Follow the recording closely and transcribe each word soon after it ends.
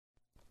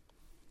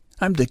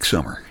I'm Dick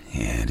Summer,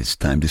 and it's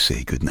time to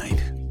say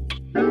goodnight.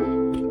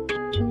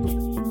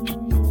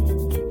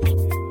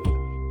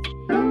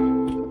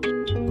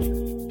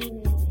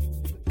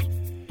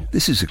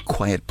 This is a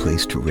quiet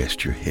place to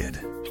rest your head,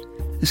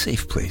 a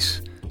safe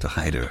place to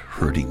hide a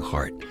hurting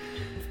heart,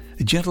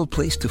 a gentle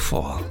place to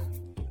fall.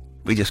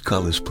 We just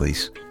call this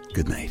place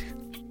goodnight.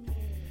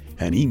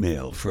 An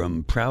email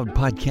from proud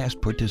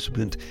podcast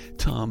participant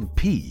Tom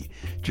P.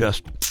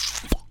 just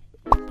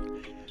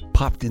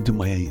popped into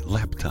my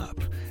laptop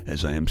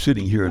as I am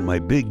sitting here in my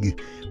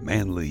big,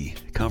 manly,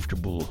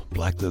 comfortable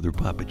black leather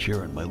papa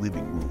chair in my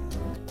living room.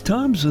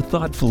 Tom's a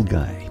thoughtful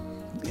guy,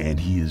 and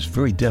he is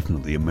very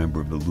definitely a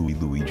member of the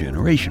Louie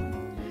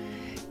generation.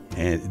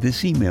 And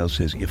this email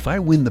says, if I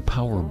win the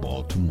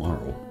Powerball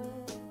tomorrow,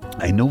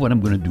 I know what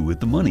I'm going to do with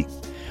the money.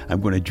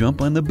 I'm going to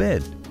jump on the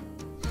bed.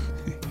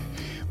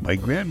 My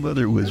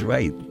grandmother was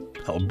right.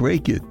 I'll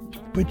break it,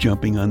 but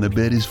jumping on the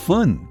bed is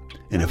fun.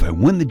 And if I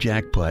won the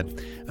jackpot,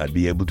 I'd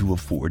be able to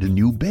afford a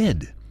new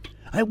bed.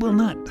 I will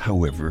not,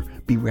 however,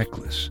 be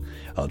reckless.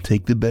 I'll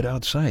take the bed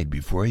outside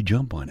before I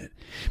jump on it,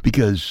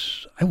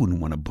 because I wouldn't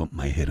want to bump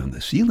my head on the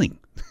ceiling.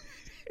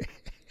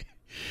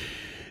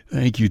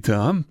 Thank you,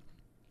 Tom.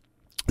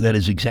 That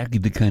is exactly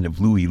the kind of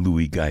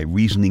Louie guy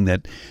reasoning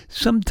that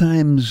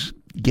sometimes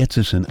gets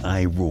us an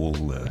eye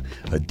roll,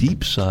 a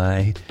deep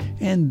sigh,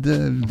 and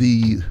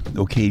the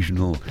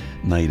occasional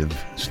night of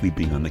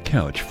sleeping on the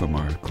couch from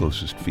our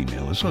closest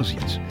female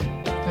associates.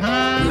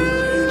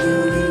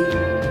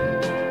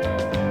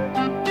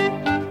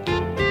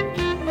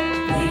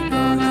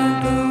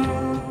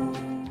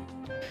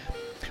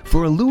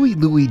 For a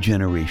Louie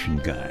generation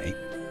guy,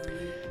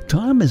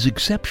 Tom is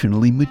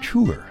exceptionally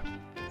mature,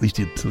 at least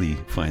until he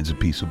finds a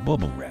piece of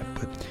bubble wrap.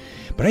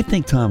 But I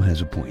think Tom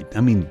has a point.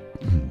 I mean,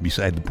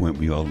 beside the point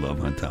we all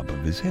love on top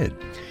of his head.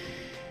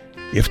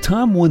 If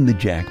Tom won the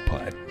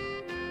jackpot,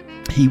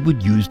 he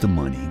would use the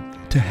money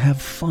to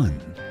have fun.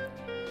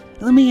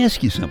 Let me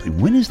ask you something.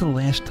 When is the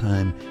last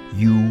time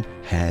you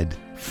had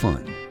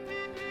fun?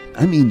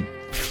 I mean,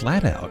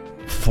 flat out,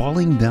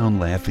 falling down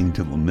laughing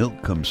till the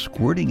milk comes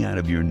squirting out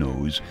of your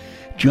nose,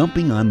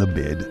 jumping on the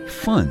bed,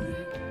 fun.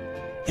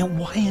 And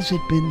why has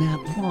it been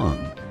that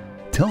long?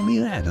 Tell me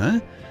that, huh?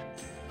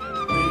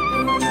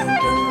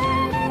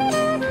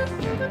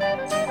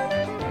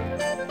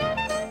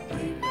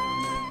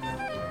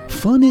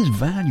 Fun is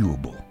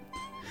valuable.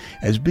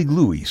 As Big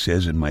Louie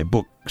says in my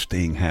book,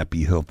 Staying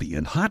Happy, Healthy,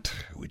 and Hot,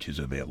 which is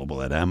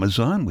available at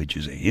Amazon, which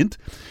is a hint,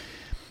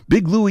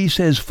 Big Louie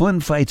says fun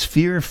fights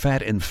fear,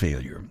 fat, and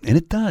failure. And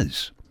it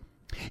does.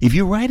 If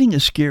you're riding a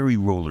scary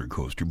roller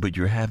coaster, but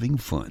you're having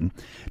fun,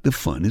 the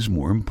fun is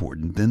more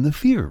important than the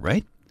fear,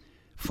 right?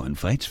 Fun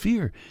fights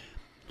fear.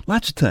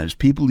 Lots of times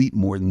people eat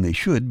more than they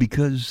should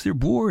because they're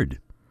bored.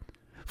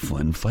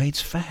 Fun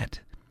fights fat.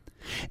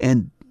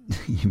 And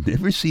you've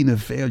never seen a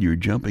failure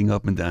jumping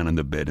up and down on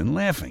the bed and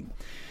laughing.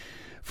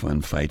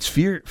 Fun fights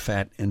fear,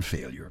 fat, and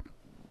failure.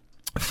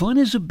 Fun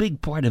is a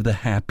big part of the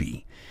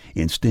happy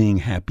in staying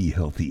happy,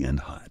 healthy, and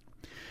hot.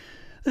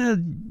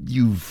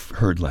 You've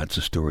heard lots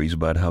of stories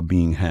about how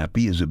being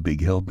happy is a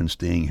big help in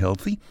staying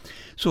healthy.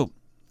 So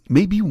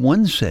maybe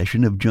one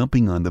session of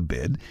jumping on the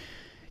bed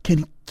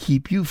can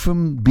keep you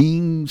from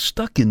being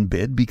stuck in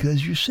bed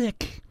because you're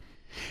sick.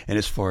 And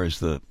as far as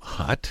the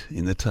hot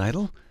in the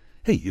title,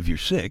 hey, if you're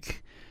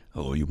sick,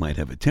 although you might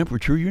have a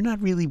temperature, you're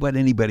not really what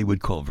anybody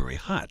would call very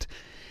hot.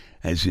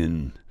 As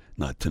in,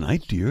 not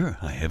tonight, dear,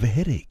 I have a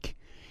headache.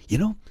 You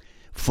know,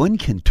 fun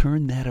can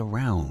turn that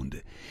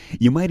around.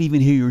 You might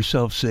even hear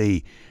yourself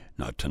say,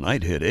 not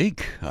tonight,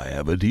 headache, I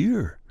have a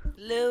deer.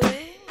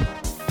 Louie,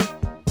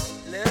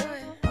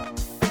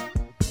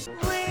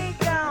 we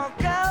gon'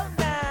 go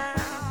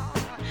now.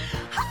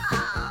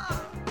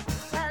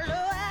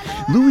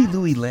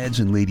 Louie lads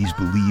and ladies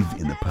believe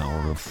in the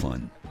power of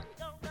fun.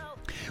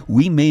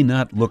 We may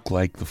not look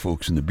like the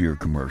folks in the beer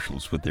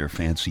commercials with their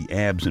fancy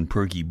abs and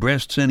perky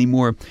breasts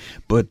anymore,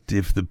 but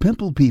if the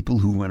pimple people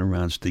who run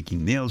around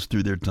sticking nails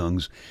through their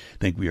tongues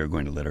think we are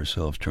going to let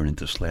ourselves turn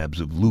into slabs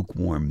of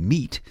lukewarm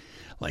meat,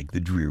 like the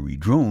dreary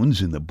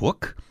drones in the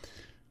book,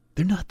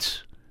 they're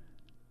nuts.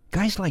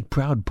 Guys like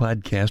proud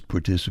podcast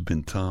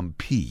participant Tom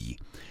P.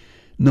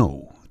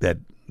 know that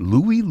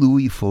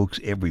Louie folks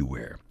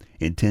everywhere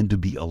intend to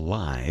be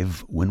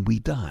alive when we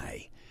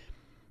die.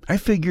 I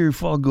figure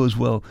if all goes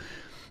well,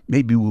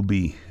 maybe we'll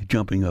be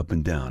jumping up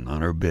and down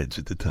on our beds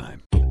at the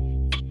time.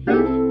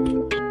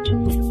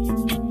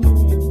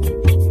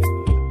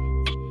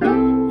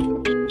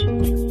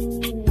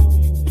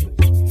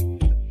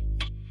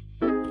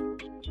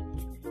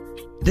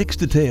 Dick's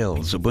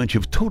Details, a bunch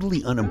of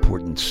totally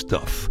unimportant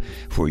stuff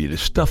for you to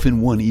stuff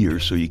in one ear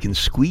so you can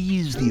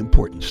squeeze the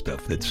important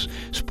stuff that's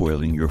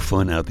spoiling your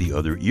fun out the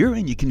other ear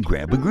and you can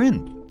grab a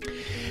grin.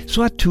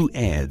 Saw 2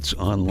 ads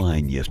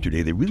online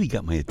yesterday that really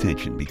got my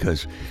attention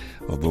because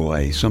although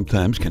I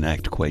sometimes can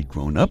act quite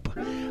grown up,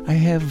 I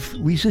have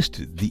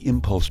resisted the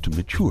impulse to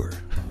mature.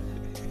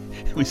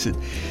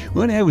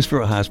 One ad was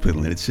for a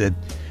hospital and it said,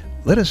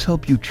 "Let us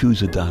help you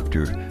choose a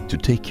doctor to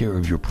take care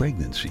of your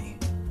pregnancy."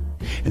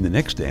 And the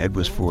next ad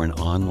was for an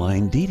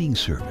online dating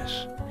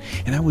service.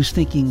 And I was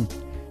thinking,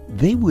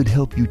 they would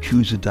help you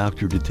choose a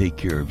doctor to take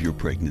care of your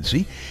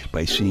pregnancy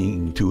by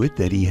seeing to it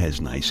that he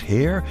has nice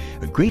hair,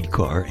 a great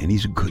car, and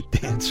he's a good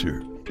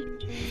dancer.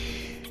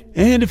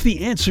 And if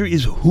the answer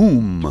is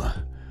whom,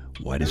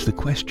 what is the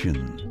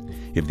question?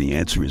 If the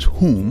answer is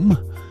whom,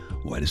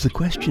 what is the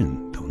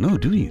question? Don't know,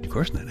 do you? Of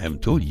course not. I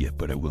haven't told you yet,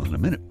 but I will in a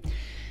minute.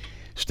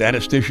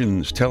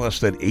 Statisticians tell us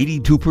that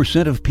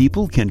 82% of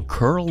people can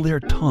curl their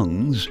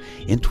tongues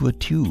into a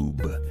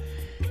tube.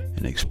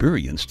 And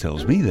experience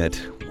tells me that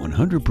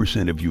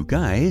 100% of you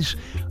guys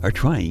are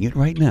trying it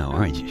right now.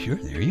 Aren't you sure?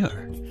 There you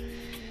are.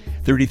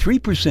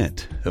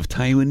 33% of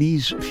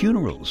Taiwanese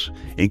funerals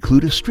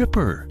include a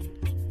stripper.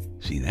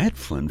 See, that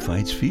fun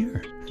fights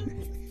fear.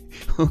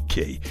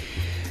 Okay.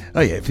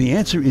 Oh yeah, if the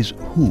answer is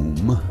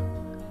whom,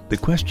 the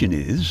question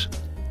is,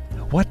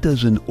 what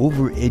does an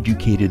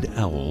overeducated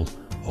owl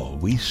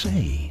always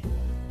say?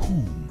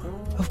 Whom,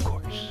 of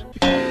course.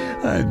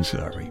 I'm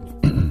sorry.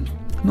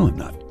 No, I'm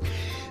not.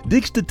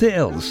 Dick's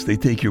Details, they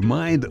take your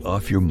mind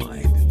off your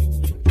mind.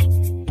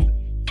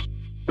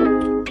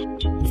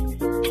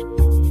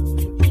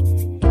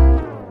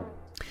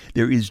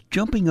 There is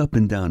jumping up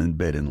and down in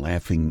bed and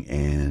laughing,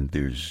 and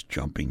there's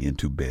jumping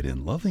into bed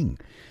and loving.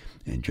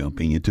 And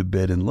jumping into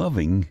bed and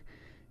loving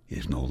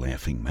is no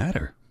laughing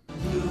matter.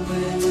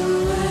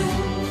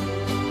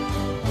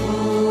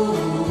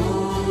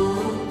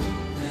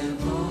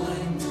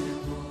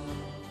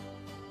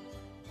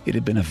 It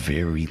had been a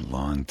very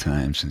long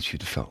time since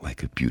you'd felt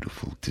like a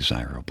beautiful,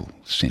 desirable,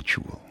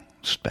 sensual,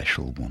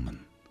 special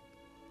woman.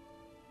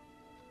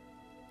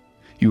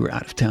 You were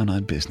out of town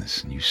on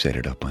business, and you set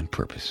it up on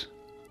purpose.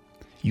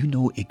 You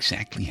know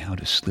exactly how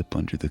to slip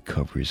under the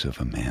covers of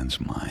a man's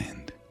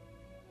mind.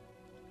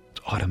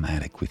 It's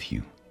automatic with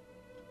you.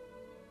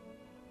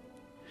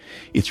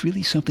 It's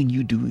really something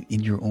you do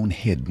in your own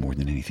head more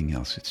than anything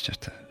else. It's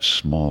just a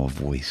small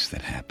voice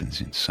that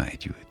happens inside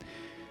you. It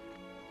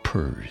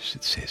purrs.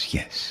 It says,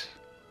 yes,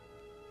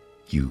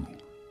 you,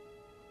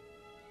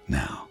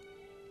 now.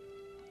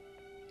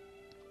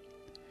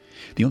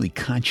 The only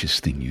conscious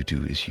thing you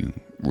do is you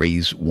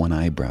raise one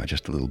eyebrow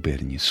just a little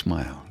bit and you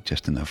smile,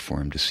 just enough for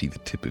him to see the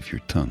tip of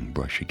your tongue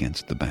brush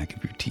against the back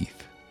of your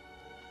teeth.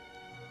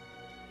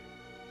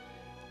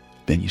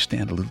 Then you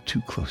stand a little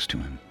too close to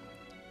him,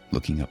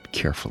 looking up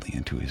carefully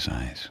into his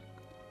eyes.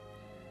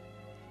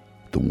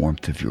 The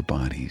warmth of your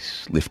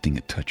bodies lifting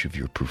a touch of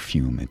your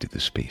perfume into the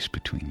space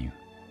between you.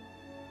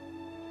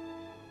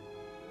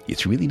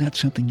 It's really not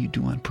something you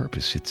do on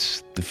purpose.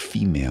 It's the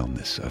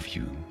femaleness of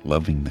you,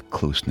 loving the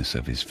closeness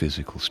of his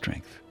physical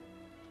strength.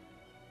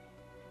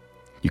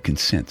 You can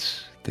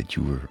sense that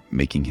you were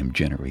making him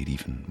generate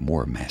even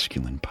more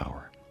masculine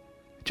power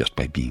just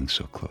by being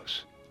so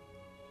close.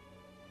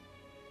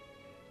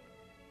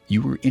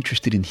 You were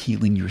interested in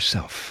healing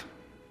yourself.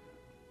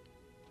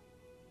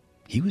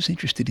 He was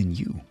interested in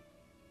you.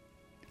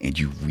 And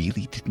you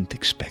really didn't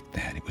expect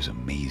that. It was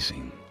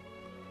amazing.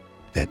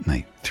 That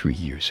night 3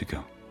 years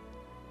ago.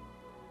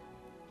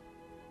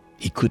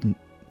 He couldn't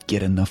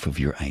get enough of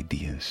your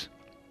ideas.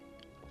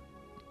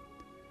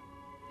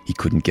 He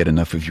couldn't get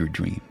enough of your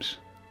dreams.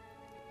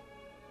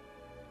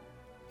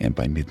 And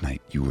by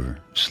midnight, you were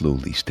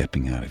slowly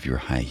stepping out of your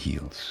high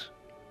heels,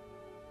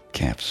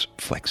 calves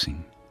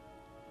flexing,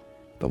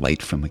 the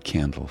light from a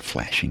candle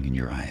flashing in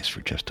your eyes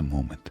for just a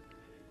moment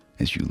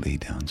as you lay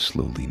down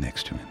slowly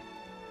next to him.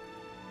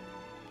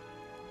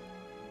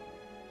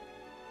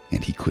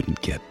 And he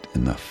couldn't get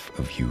enough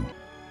of you.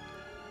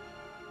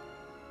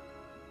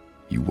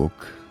 You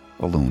woke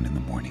alone in the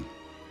morning,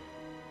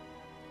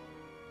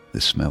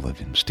 the smell of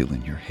him still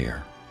in your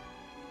hair,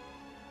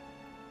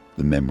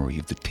 the memory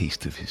of the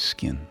taste of his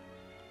skin,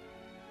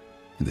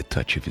 and the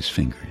touch of his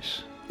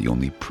fingers, the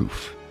only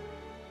proof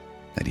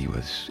that he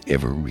was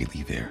ever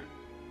really there.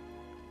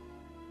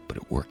 But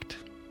it worked.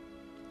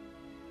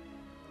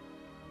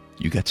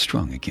 You got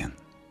strong again,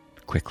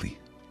 quickly.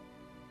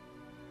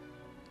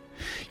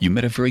 You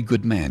met a very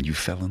good man, you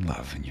fell in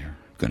love, and you're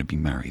going to be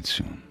married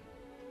soon.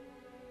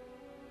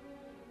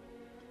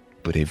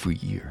 But every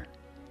year,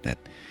 that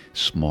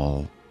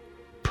small,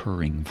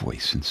 purring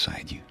voice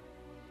inside you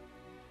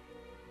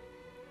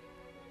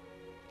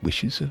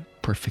wishes a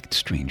perfect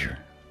stranger,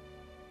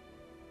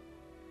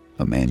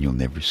 a man you'll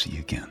never see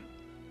again,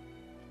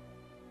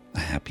 a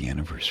happy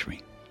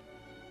anniversary.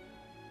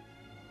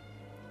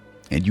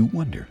 And you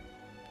wonder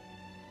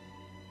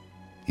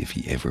if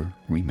he ever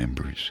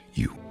remembers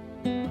you.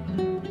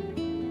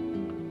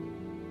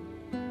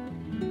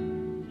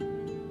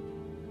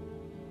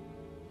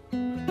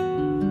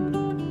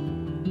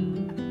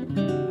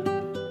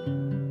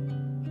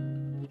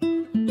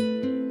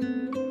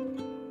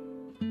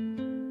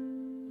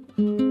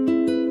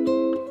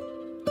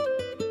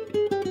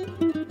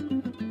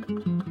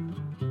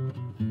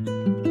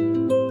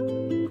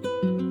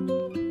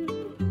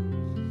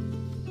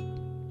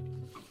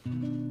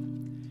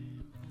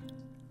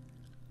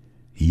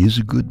 He is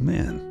a good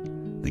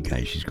man, the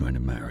guy she's going to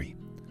marry.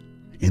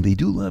 And they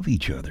do love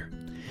each other.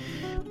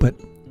 But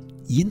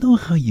You know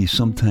how you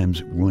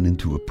sometimes run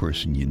into a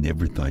person you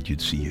never thought you'd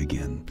see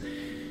again?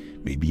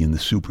 Maybe in the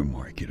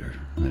supermarket or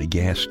at a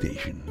gas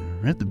station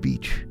or at the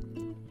beach.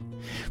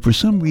 For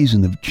some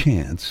reason of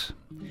chance,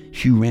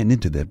 she ran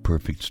into that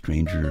perfect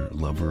stranger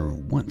lover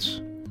once.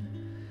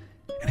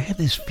 And I have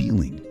this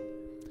feeling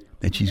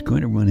that she's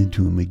going to run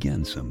into him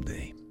again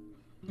someday.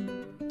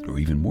 Or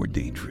even more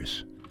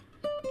dangerous,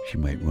 she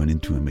might run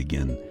into him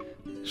again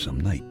some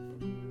night.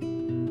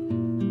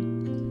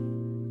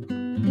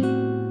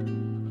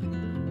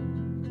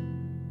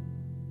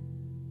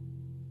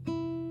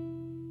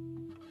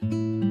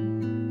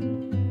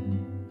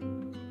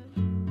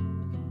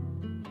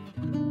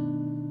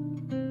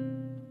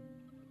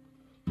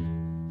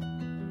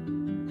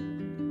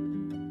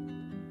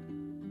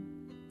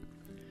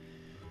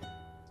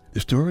 The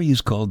story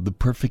is called The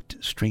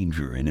Perfect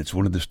Stranger, and it's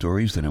one of the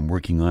stories that I'm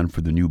working on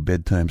for the new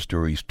Bedtime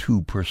Stories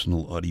 2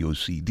 personal audio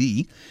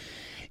CD.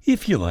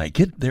 If you like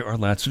it, there are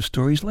lots of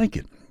stories like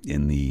it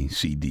in the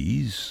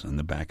CDs on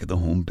the back of the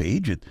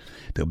homepage at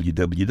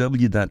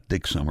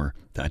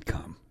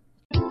www.dicksummer.com.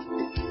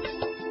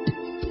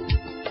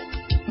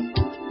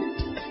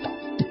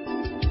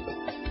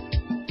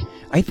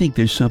 I think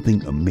there's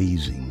something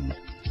amazing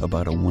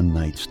about a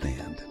one-night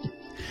stand.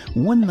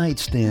 One-night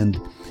stand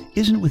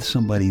isn't with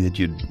somebody that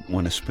you'd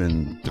want to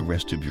spend the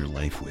rest of your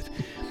life with.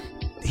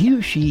 He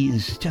or she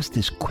is just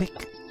this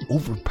quick,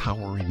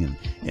 overpowering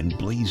and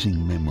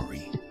blazing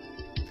memory.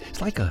 It's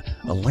like a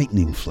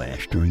lightning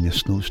flash during a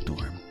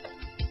snowstorm.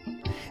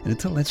 And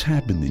until that's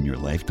happened in your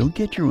life, don't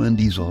get your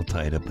undies all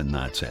tied up in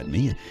knots at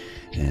me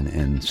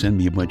and send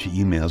me a bunch of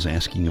emails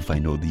asking if I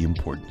know the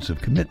importance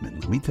of commitment.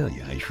 Let me tell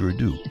you, I sure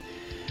do.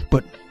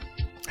 But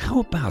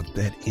how about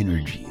that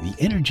energy, the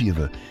energy of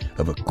a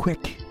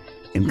quick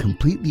and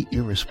completely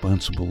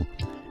irresponsible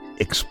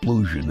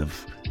explosion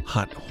of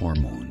hot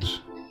hormones?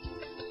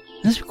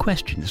 That's a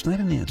question, it's not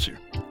an answer.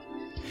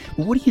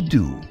 Well, what do you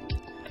do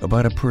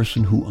about a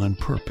person who on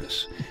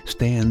purpose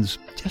stands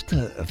just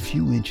a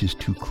few inches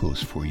too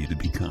close for you to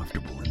be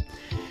comfortable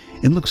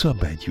and looks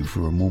up at you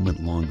for a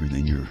moment longer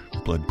than your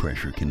blood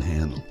pressure can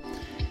handle,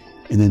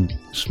 and then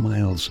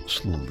smiles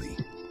slowly?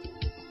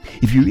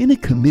 If you're in a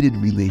committed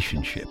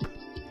relationship,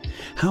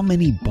 how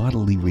many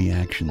bodily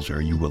reactions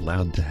are you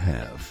allowed to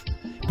have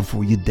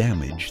before you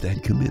damage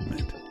that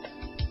commitment?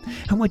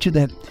 How much of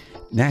that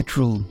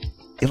natural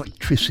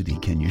electricity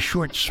can you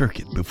short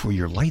circuit before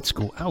your lights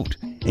go out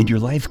and your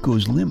life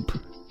goes limp?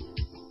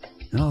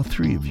 And all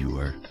three of you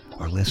are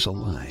less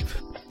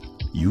alive.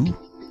 You,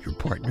 your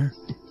partner,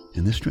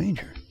 and the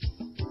stranger.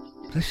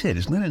 As I said,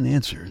 it's not an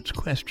answer, it's a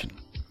question.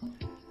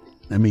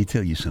 I may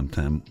tell you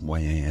sometime why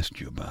I asked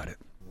you about it.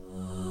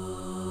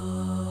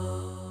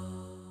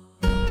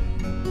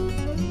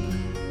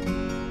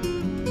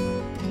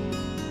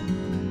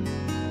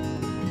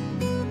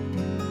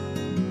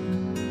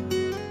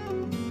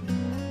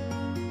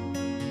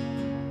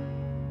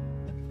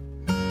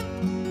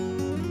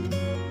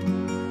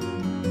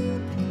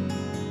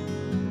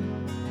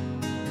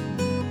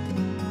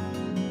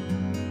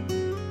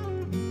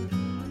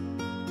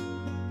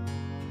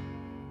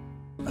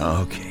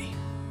 Okay,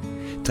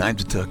 time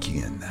to tuck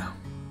you in now.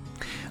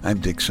 I'm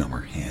Dick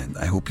Summer, and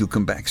I hope you'll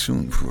come back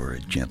soon for a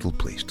gentle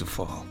place to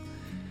fall.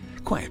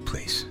 Quiet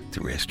place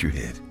to rest your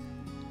head.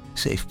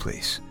 Safe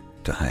place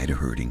to hide a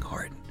hurting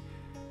heart.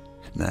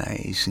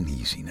 Nice and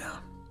easy now.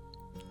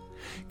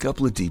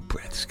 Couple of deep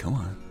breaths, come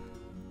on.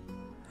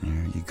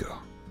 There you go.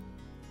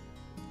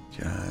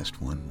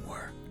 Just one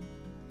more.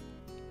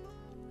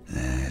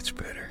 That's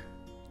better.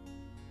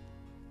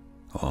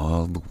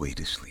 All the way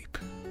to sleep.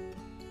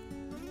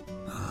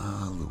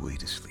 All the way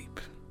to sleep.